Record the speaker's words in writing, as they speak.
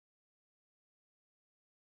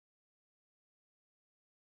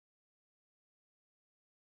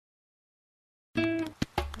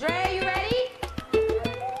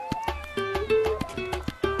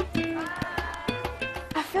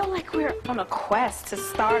We're on a quest to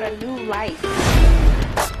start a new life.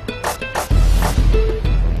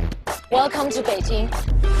 Welcome to Beijing.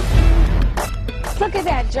 Look at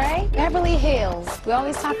that, Dre. Beverly Hills. We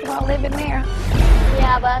always talk about living there.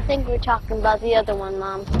 Yeah, but I think we're talking about the other one,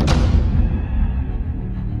 Mom.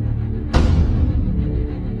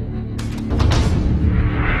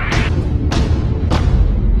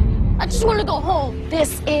 I just want to go home.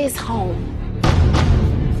 This is home.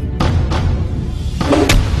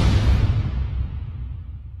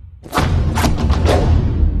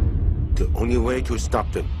 The only way to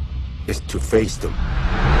stop them is to face them.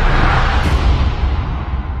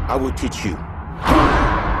 I will teach you.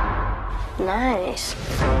 Nice.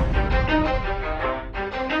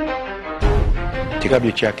 Take off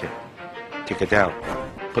your jacket. Take it down.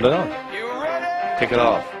 Put it on. You ready? Take it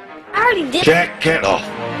off. I already did. Jacket off.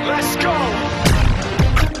 Let's go.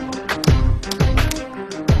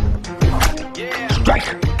 Yeah. Strike.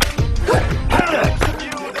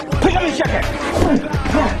 Pick up your jacket.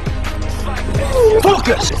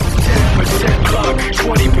 Focus. 10% luck,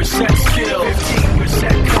 20% skill,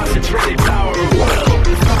 15% concentrated power of will,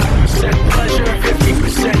 5% pleasure,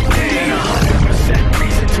 50% pain, 100%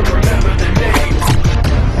 reason to remember the name.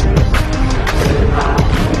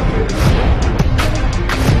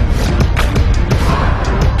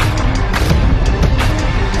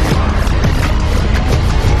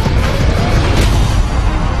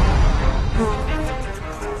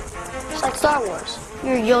 It's like Star Wars.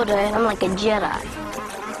 You're Yoda and I'm like a Jedi.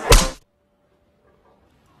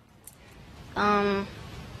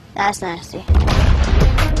 That's nasty.